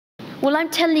Well, I'm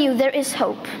telling you, there is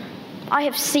hope. I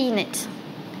have seen it.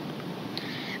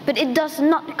 But it does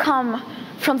not come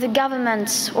from the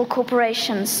governments or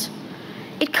corporations.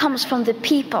 It comes from the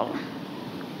people.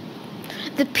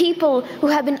 The people who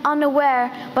have been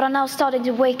unaware but are now starting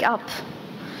to wake up.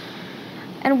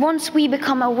 And once we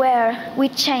become aware, we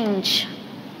change.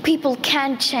 People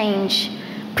can change.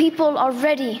 People are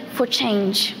ready for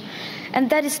change. And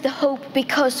that is the hope,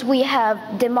 because we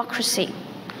have democracy.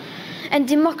 And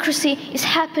democracy is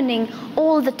happening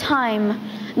all the time,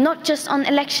 not just on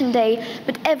election day,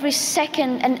 but every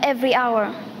second and every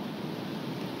hour.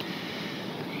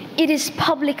 It is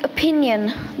public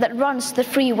opinion that runs the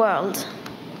free world.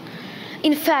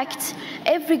 In fact,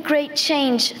 every great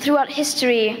change throughout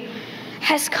history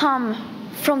has come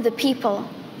from the people.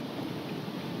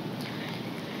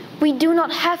 We do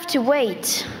not have to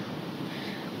wait.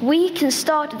 We can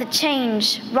start the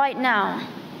change right now.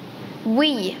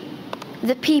 We,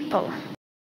 the people.